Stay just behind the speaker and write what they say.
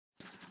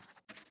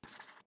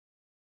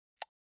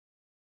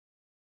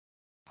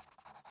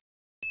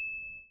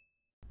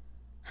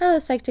Hello,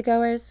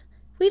 Psych2Goers.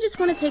 We just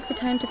want to take the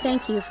time to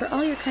thank you for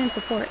all your kind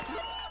support.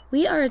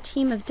 We are a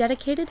team of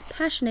dedicated,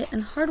 passionate,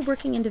 and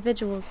hardworking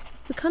individuals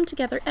who come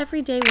together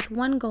every day with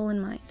one goal in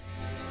mind.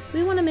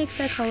 We want to make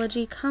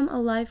psychology come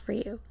alive for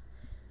you.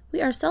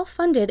 We are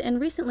self-funded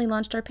and recently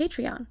launched our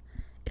Patreon.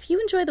 If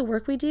you enjoy the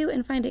work we do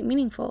and find it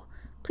meaningful,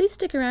 please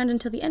stick around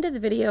until the end of the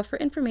video for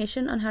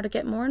information on how to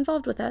get more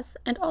involved with us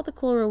and all the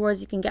cool rewards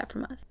you can get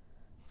from us.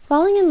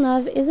 Falling in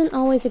love isn't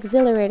always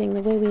exhilarating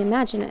the way we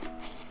imagine it.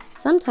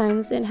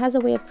 Sometimes it has a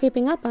way of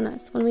creeping up on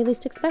us when we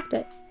least expect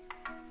it.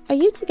 Are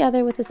you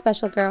together with a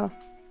special girl?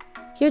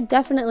 You're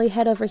definitely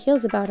head over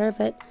heels about her,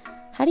 but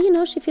how do you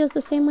know she feels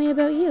the same way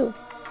about you?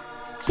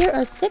 Here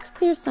are 6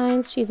 clear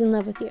signs she's in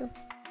love with you.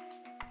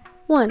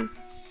 1.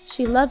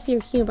 She loves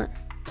your humor.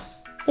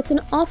 It's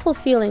an awful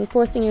feeling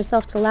forcing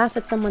yourself to laugh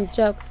at someone's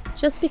jokes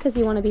just because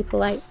you want to be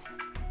polite.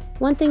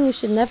 One thing you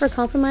should never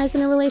compromise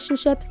in a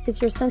relationship is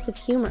your sense of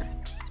humor.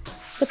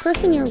 The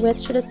person you're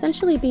with should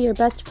essentially be your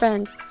best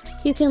friend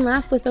you can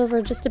laugh with over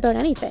just about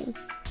anything.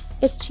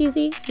 It's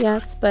cheesy,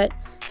 yes, but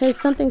there's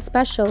something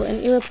special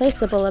and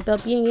irreplaceable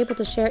about being able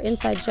to share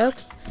inside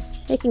jokes,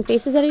 making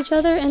faces at each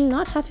other, and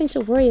not having to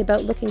worry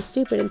about looking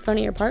stupid in front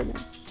of your partner.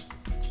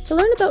 To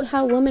learn about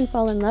how women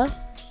fall in love,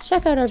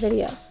 check out our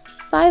video,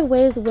 5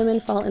 Ways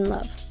Women Fall in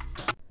Love.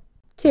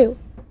 2.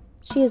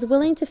 She is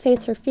willing to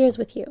face her fears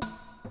with you.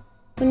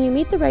 When you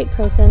meet the right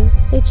person,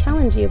 they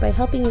challenge you by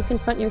helping you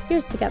confront your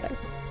fears together.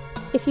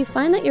 If you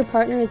find that your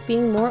partner is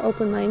being more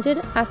open-minded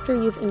after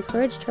you've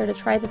encouraged her to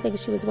try the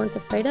things she was once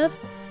afraid of,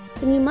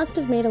 then you must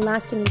have made a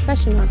lasting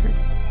impression on her.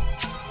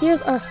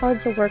 Fears are hard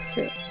to work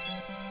through,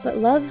 but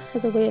love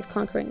has a way of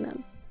conquering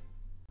them.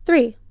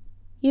 3.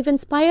 You've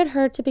inspired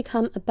her to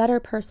become a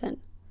better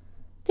person.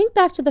 Think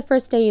back to the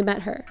first day you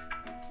met her.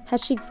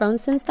 Has she grown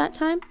since that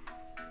time?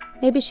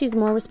 Maybe she's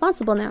more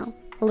responsible now,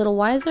 a little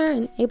wiser,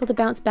 and able to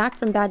bounce back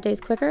from bad days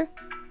quicker.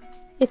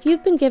 If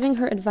you've been giving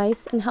her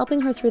advice and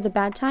helping her through the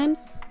bad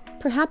times,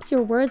 perhaps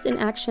your words and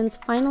actions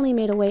finally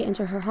made a way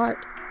into her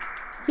heart.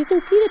 You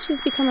can see that she's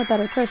become a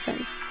better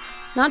person,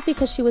 not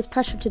because she was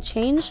pressured to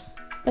change,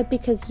 but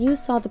because you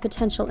saw the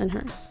potential in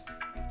her.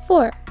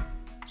 4.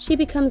 She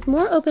becomes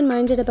more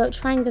open-minded about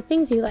trying the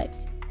things you like.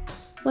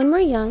 When we're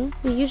young,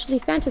 we usually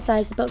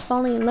fantasize about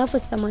falling in love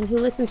with someone who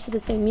listens to the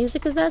same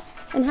music as us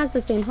and has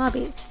the same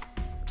hobbies.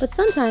 But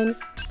sometimes,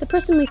 the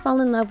person we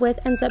fall in love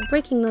with ends up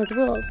breaking those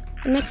rules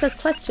and makes us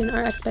question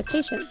our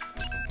expectations.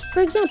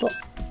 For example,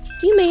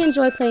 you may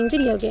enjoy playing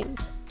video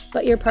games,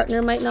 but your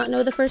partner might not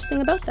know the first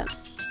thing about them.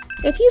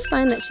 If you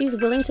find that she's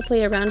willing to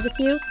play around with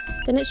you,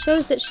 then it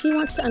shows that she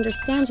wants to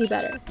understand you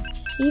better,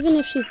 even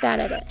if she's bad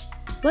at it.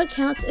 What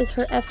counts is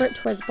her effort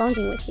towards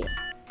bonding with you.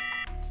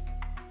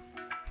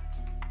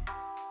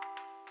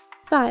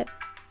 5.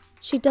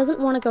 She doesn't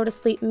want to go to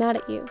sleep mad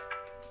at you.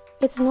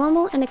 It's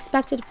normal and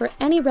expected for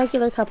any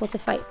regular couple to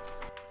fight.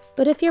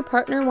 But if your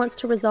partner wants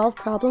to resolve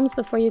problems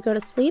before you go to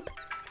sleep,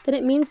 then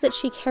it means that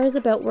she cares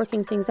about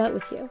working things out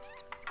with you.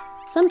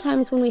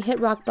 Sometimes when we hit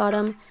rock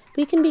bottom,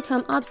 we can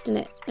become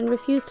obstinate and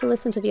refuse to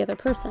listen to the other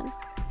person.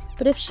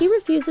 But if she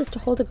refuses to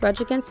hold a grudge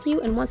against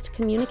you and wants to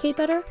communicate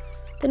better,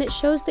 then it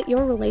shows that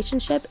your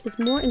relationship is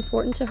more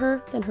important to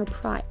her than her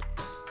pride.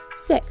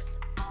 6.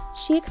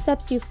 She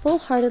accepts you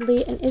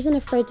full-heartedly and isn't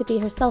afraid to be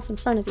herself in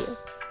front of you.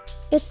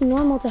 It's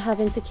normal to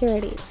have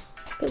insecurities,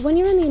 but when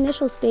you're in the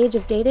initial stage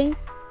of dating,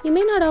 you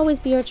may not always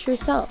be your true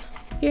self,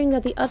 fearing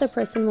that the other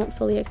person won't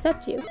fully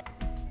accept you.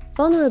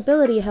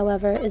 Vulnerability,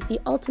 however, is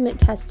the ultimate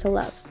test to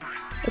love.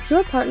 If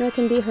your partner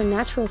can be her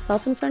natural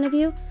self in front of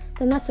you,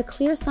 then that's a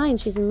clear sign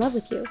she's in love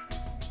with you.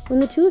 When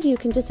the two of you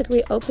can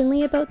disagree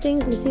openly about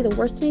things and see the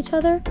worst in each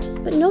other,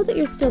 but know that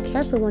you still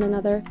care for one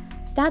another,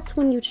 that's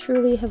when you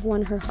truly have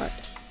won her heart.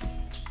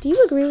 Do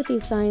you agree with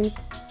these signs?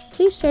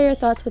 Please share your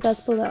thoughts with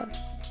us below.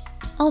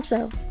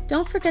 Also,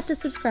 don't forget to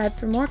subscribe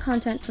for more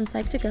content from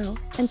Psych2Go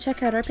and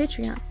check out our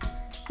Patreon.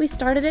 We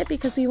started it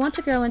because we want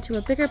to grow into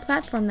a bigger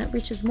platform that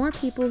reaches more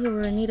people who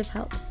are in need of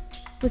help.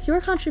 With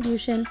your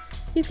contribution,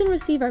 you can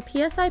receive our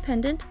PSI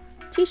pendant,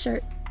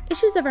 t-shirt,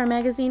 issues of our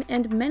magazine,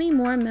 and many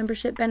more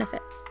membership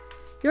benefits.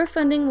 Your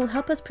funding will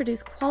help us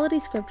produce quality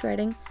script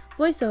writing,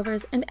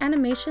 voiceovers, and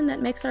animation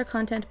that makes our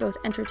content both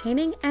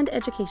entertaining and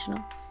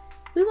educational.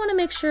 We want to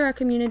make sure our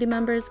community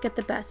members get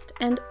the best,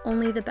 and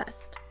only the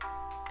best.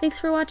 Thanks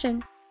for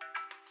watching!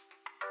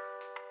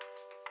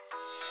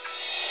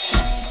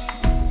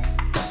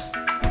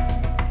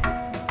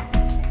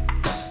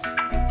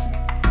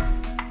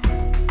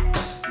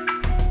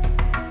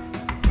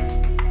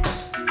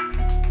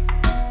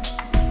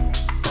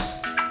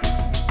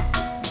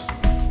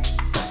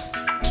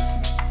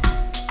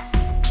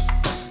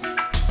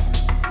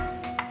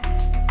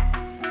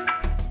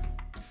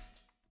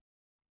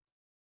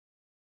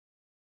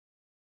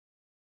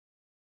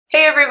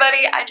 Hey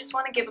everybody, I just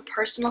want to give a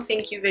personal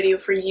thank you video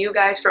for you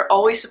guys for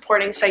always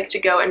supporting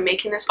Psych2Go and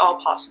making this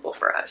all possible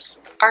for us.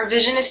 Our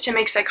vision is to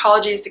make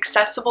psychology as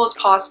accessible as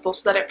possible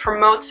so that it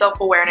promotes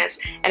self-awareness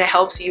and it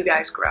helps you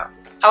guys grow.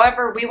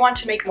 However, we want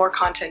to make more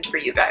content for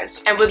you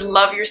guys and would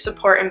love your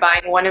support in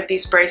buying one of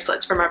these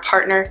bracelets from our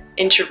partner,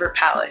 Introvert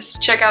Palace.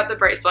 Check out the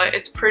bracelet,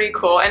 it's pretty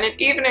cool, and it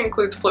even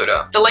includes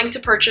Pluto. The link to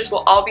purchase will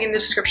all be in the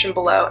description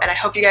below, and I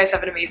hope you guys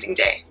have an amazing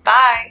day.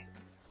 Bye!